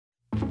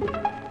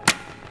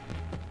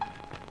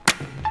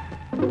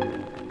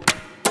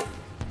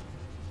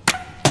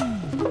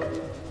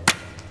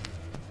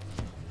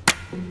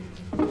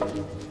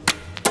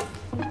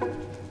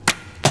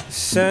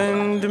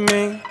Send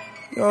me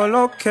your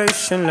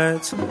location,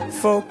 let's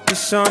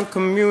focus on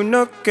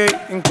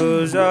communicating,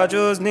 'cause I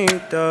just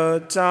need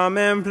the time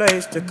and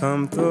place to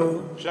come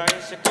through.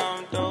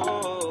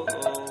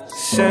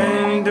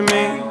 Send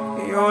me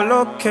your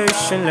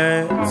location,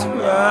 let's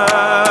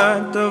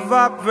ride the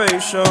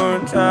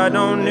vibrations. I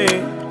don't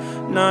need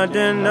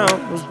nothing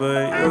else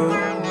but you.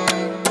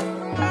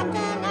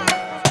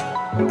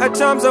 At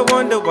times I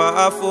wonder why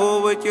I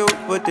fool with you,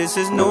 but this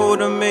is new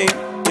to me.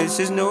 This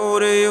is new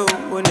to you.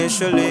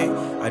 Initially,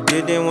 I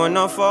didn't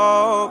wanna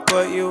fall,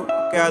 but you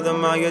gathered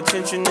my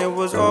attention, it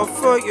was all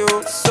for you.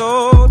 So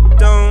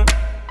don't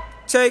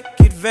take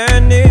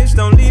advantage,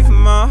 don't leave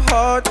my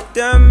heart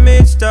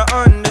damaged. I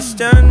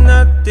understand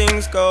that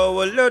things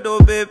go a little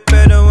bit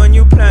better when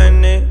you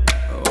plan it.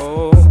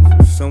 Oh,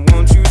 so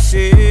won't you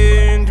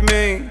send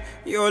me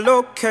your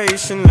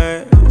location?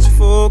 Let's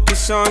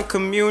focus on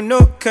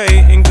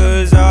communicating,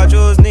 'cause I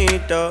just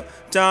need the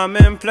time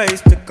and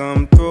place to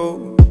come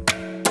through.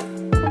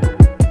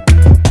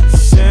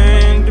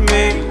 Send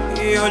me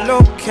your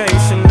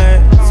location,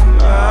 let's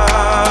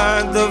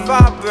ride the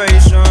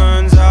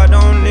vibrations. I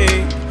don't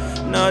need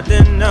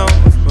nothing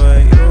else but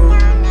you.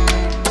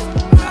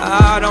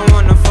 I don't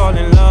wanna fall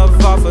in love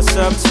off a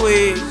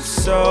subtweet,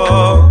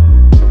 so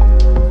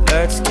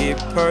let's get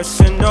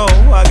personal.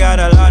 I got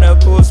a lot of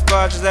cool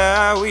spots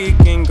that we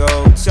can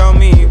go. Tell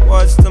me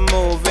what's the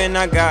move and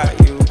I got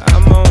you.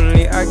 I'm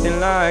only acting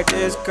like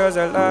this 'cause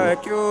I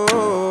like you.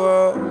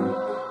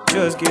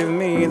 Just give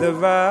me the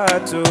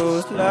vibe to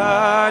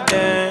slide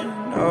in.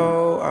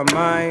 Oh, I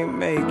might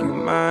make you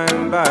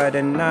mine by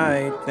the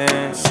night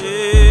then.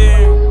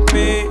 Send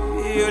me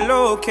your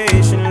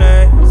location,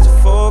 let's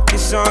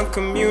focus on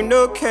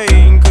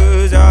communicating,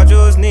 'cause I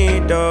just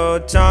need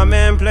the time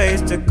and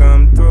place to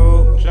come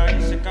through.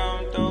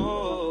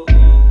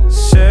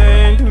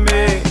 Send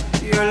me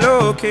your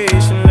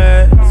location,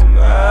 let's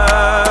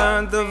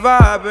ride the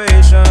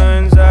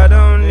vibrations. I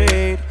don't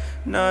need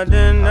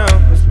nothing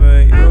else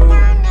but you.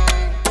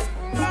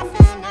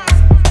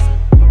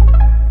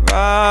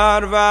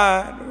 Ride,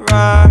 ride,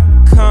 ride,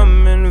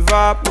 come and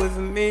vibe with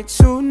me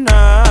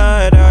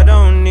tonight. I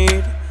don't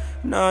need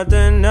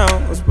nothing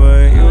else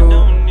but you.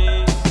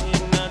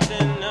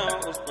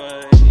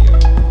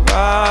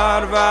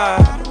 Ride,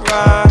 ride,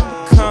 ride,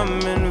 come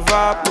and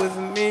vibe with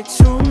me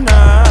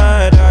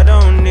tonight. I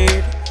don't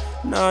need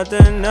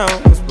nothing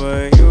else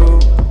but you.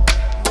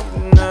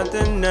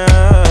 Nothing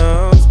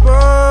else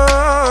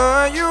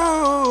but you.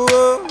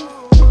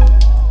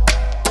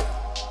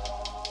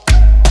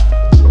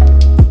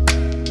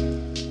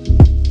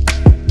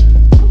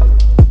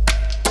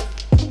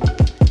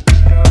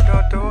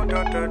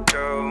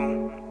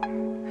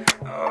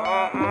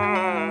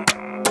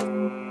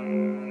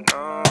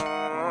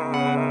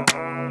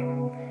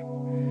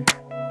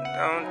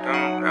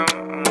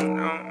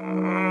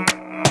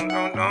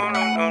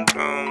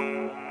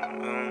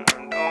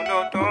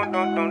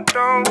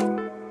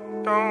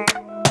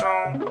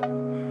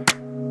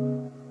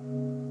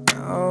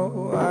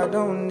 Oh, I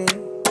don't need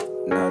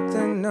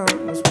nothing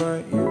else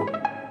but you.